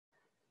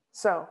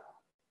So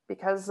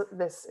because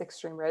this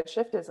extreme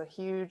redshift is a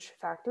huge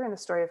factor in the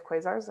story of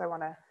quasars, I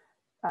want to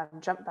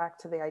jump back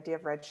to the idea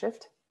of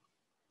redshift.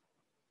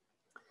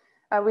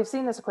 We've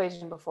seen this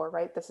equation before,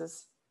 right? This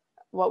is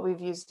what we've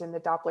used in the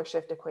Doppler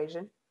shift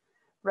equation.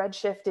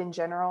 Redshift in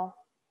general,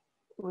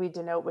 we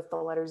denote with the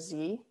letter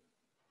Z,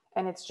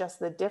 and it's just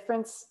the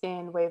difference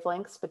in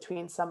wavelengths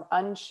between some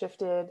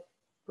unshifted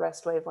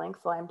rest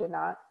wavelength, lambda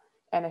naught,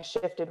 and a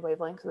shifted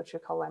wavelength, which we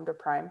call lambda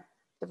prime,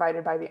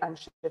 divided by the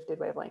unshifted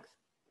wavelength.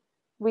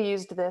 We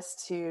used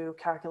this to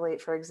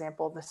calculate, for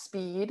example, the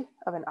speed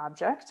of an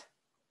object.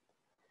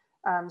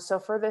 So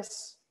for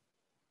this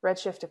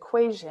redshift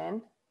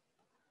equation,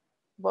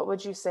 what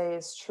would you say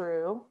is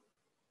true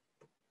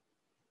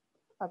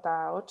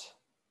about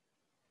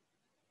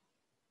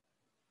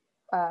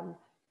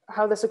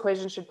how this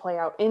equation should play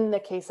out in the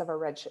case of a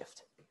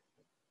redshift?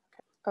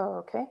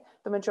 Okay,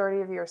 the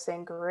majority of you are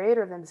saying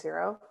greater than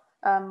 0.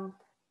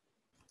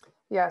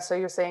 Yeah, so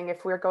you're saying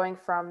if we're going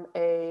from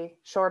a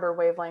shorter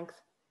wavelength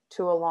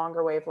to a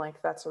longer wavelength,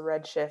 that's a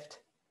redshift.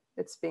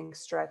 It's being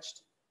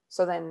stretched.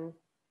 So then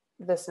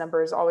this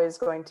number is always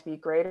going to be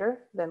greater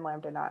than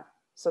lambda naught.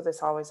 So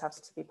this always has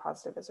to be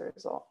positive as a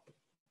result.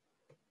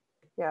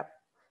 Yeah,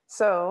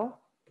 so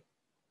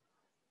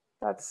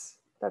that's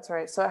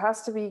right. So it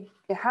has to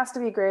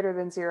be greater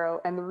than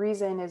 0. And the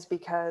reason is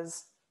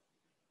because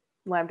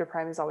lambda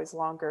prime is always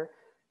longer.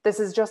 This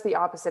is just the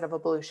opposite of a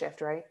blue shift,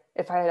 right?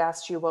 If I had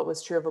asked you what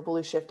was true of a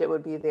blue shift, it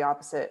would be the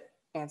opposite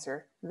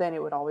answer. Then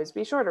it would always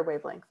be shorter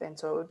wavelength, and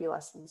so it would be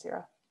less than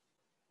 0.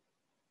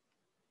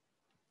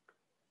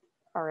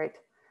 All right,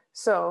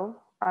 so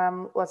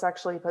let's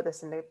actually put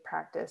this into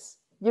practice.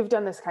 You've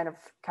done this kind of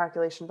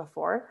calculation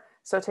before,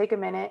 so take a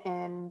minute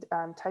and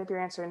type your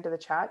answer into the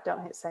chat.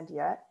 Don't hit send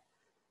yet.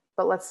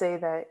 But let's say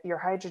that your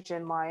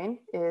hydrogen line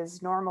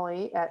is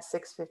normally at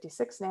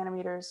 656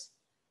 nanometers,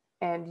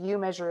 and you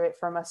measure it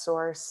from a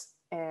source,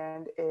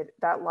 and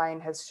that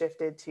line has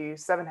shifted to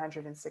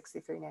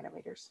 763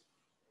 nanometers.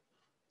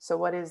 So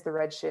what is the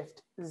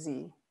redshift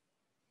Z?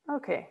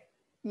 Okay,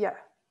 yeah,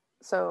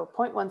 so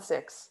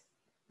 0.16,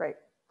 right.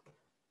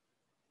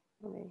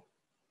 Let me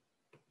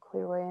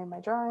clear away my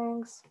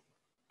drawings.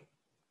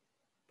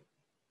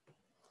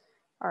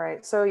 All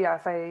right, so yeah,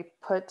 if I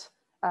put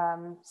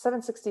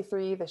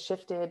 763, the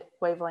shifted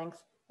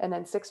wavelength, and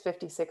then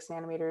 656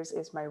 nanometers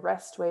is my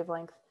rest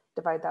wavelength,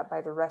 divide that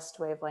by the rest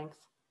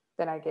wavelength,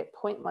 then I get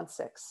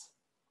 0.16.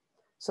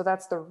 So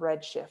that's the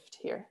redshift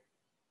here.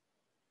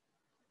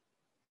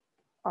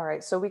 All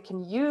right, so we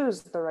can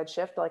use the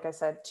redshift, like I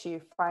said,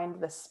 to find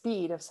the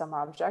speed of some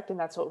object, and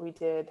that's what we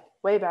did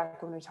way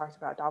back when we talked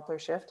about Doppler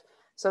shift.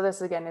 So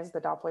this again is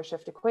the Doppler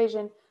shift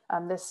equation.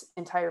 This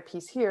entire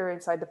piece here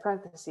inside the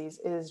parentheses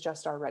is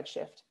just our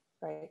redshift,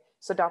 right?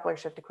 So Doppler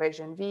shift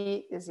equation,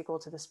 V is equal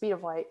to the speed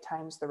of light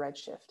times the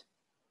redshift.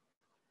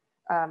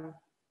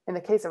 In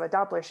the case of a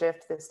Doppler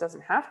shift, this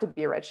doesn't have to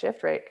be a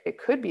redshift, right? It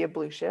could be a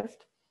blue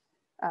shift,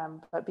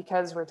 but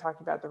because we're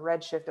talking about the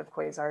redshift of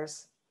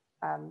quasars,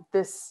 and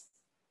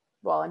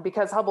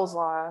because Hubble's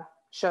law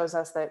shows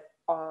us that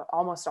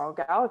almost all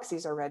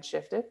galaxies are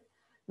redshifted,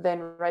 then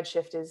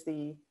redshift is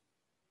the,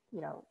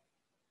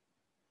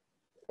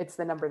 it's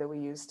the number that we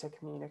use to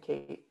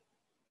communicate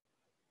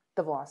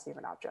the velocity of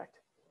an object.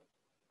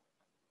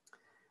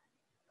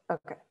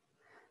 Okay,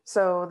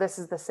 so this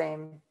is the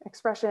same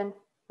expression,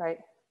 right?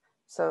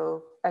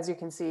 So as you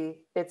can see,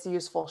 it's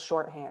useful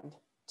shorthand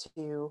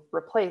to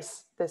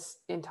replace this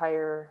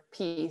entire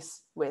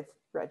piece with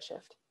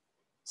redshift.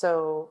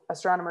 So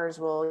astronomers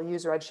will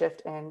use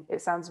redshift, and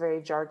it sounds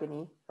very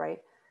jargony,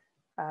 right?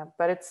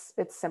 But it's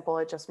simple.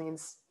 It just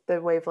means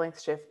the wavelength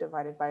shift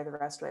divided by the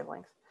rest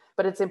wavelength.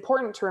 But it's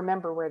important to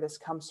remember where this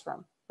comes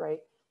from, right?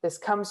 This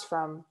comes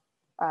from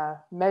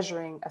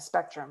measuring a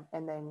spectrum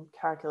and then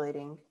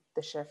calculating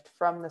the shift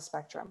from the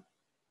spectrum.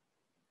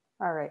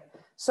 All right,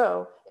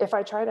 so if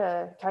I try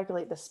to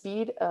calculate the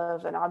speed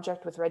of an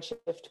object with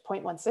redshift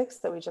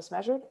 0.16 that we just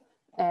measured,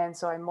 and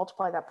so I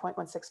multiply that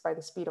 0.16 by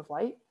the speed of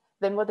light,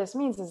 then what this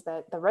means is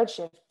that the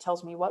redshift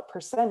tells me what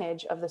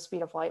percentage of the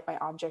speed of light my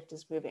object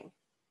is moving,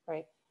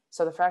 right?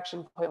 So the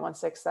fraction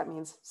 0.16, that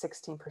means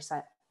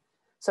 16%.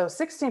 So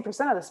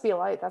 16% of the speed of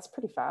light, that's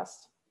pretty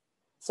fast.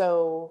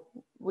 So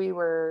we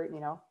were,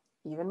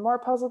 even more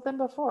puzzled than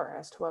before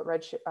as to what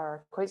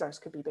quasars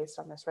could be based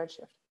on this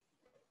redshift.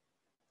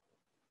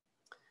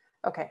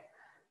 Okay,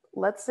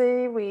 let's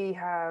say we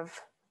have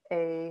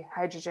a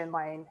hydrogen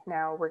line.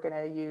 Now we're going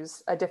to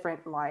use a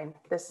different line.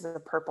 This is a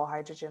purple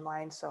hydrogen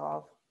line,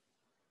 so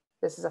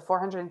this is a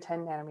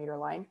 410 nanometer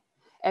line,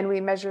 and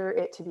we measure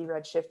it to be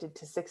redshifted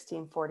to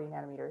 1640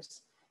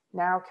 nanometers.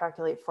 Now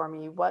calculate for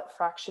me what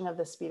fraction of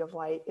the speed of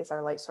light is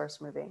our light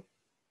source moving.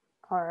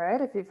 All right,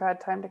 if you've had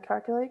time to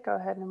calculate, go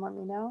ahead and let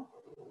me know.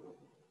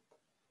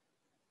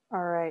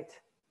 All right,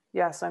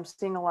 yeah, so I'm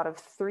seeing a lot of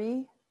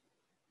 300%.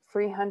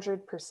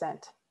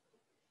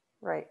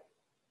 Right.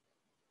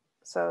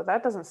 So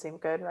that doesn't seem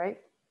good, right?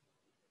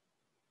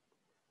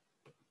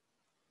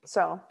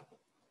 So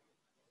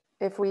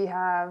if we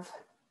have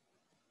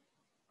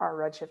our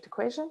redshift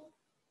equation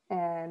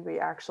and we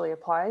actually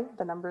apply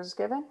the numbers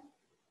given,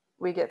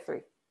 we get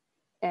 3.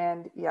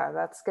 And yeah,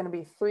 that's going to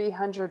be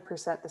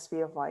 300% the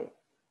speed of light.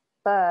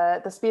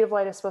 But the speed of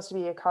light is supposed to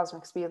be a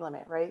cosmic speed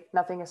limit, right?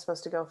 Nothing is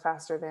supposed to go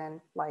faster than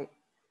light.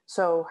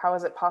 So how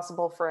is it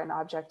possible for an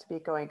object to be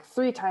going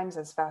 3 times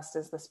as fast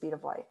as the speed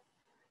of light?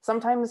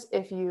 Sometimes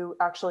if you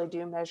actually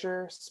do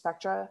measure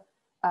spectra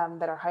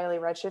that are highly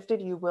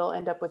redshifted, you will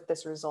end up with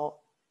this result,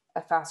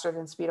 a faster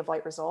than speed of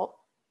light result.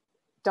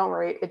 Don't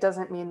worry, it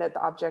doesn't mean that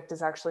the object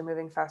is actually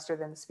moving faster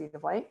than the speed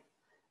of light.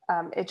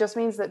 It just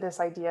means that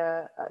this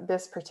idea,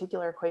 this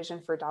particular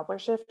equation for Doppler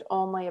shift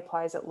only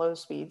applies at low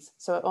speeds.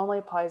 So it only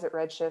applies at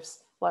redshifts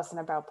less than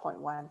about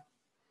 0.1.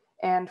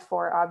 And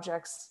for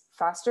objects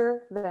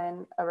faster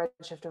than a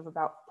redshift of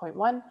about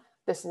 0.1,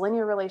 this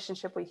linear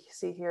relationship we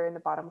see here in the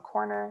bottom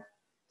corner.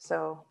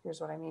 So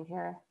here's what I mean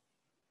here.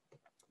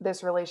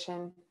 This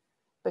relation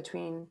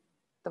between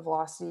the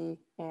velocity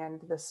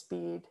and the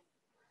speed,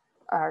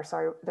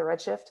 the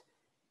redshift,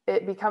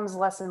 it becomes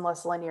less and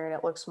less linear and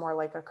it looks more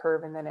like a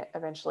curve, and then it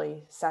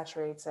eventually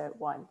saturates at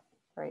 1,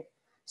 right?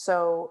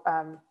 So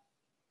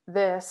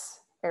this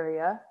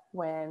area,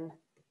 when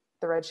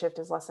the redshift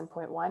is less than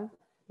 0.1,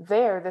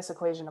 there this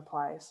equation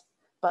applies.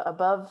 But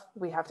above,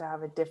 we have to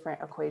have a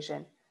different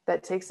equation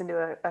that takes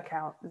into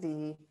account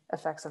the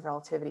effects of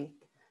relativity.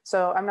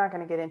 So I'm not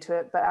going to get into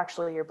it, but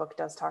actually your book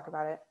does talk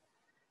about it.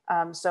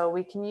 So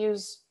we can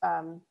use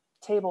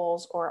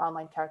tables or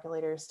online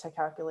calculators to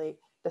calculate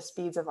the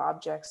speeds of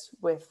objects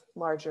with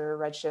larger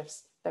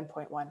redshifts than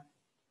 0.1.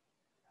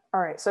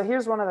 All right, so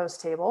here's one of those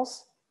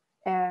tables.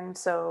 And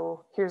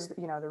so here's the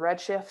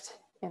redshift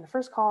in the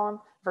first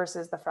column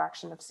versus the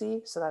fraction of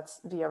c, so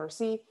that's v over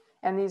c.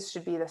 And these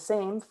should be the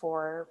same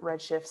for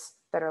redshifts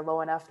that are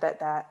low enough that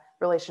that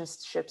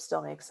relationship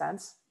still makes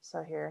sense.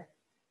 So here,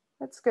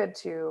 it's good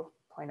to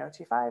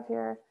 0.025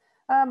 here.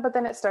 But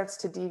then it starts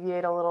to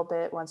deviate a little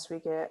bit once we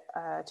get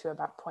to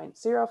about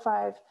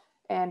 0.05.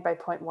 And by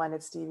 0.1,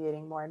 it's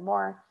deviating more and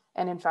more.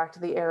 And in fact,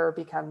 the error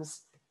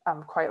becomes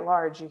quite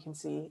large, you can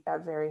see,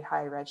 at very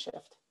high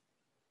redshift.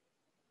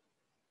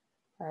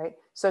 All right,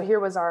 so here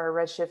was our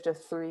redshift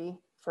of 3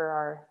 for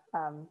our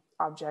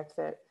object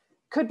that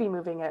could be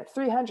moving at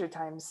 300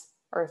 times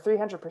or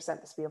 300%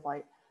 the speed of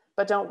light.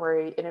 But don't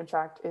worry, it in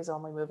fact is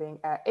only moving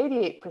at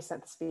 88%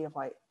 the speed of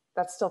light.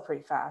 That's still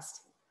pretty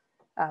fast.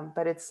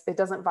 But it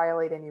doesn't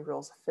violate any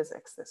rules of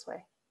physics this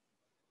way.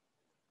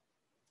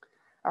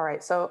 All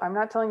right, so I'm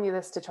not telling you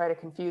this to try to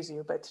confuse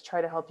you, but to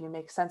try to help you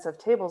make sense of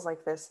tables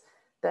like this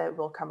that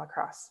we'll come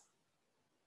across.